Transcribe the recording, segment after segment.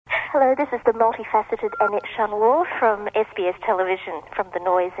Hello, this is the multifaceted Annette Shanwar from SBS Television, from The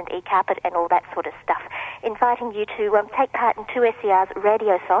Noise and E-Carpet and all that sort of stuff, inviting you to take part in 2SER's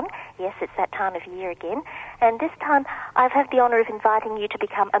Radiothon. Yes, it's that time of year again. And this time I've had the honour of inviting you to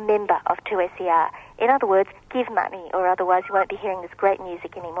become a member of 2SER. In other words, give money, or otherwise you won't be hearing this great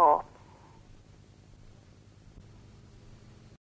music anymore.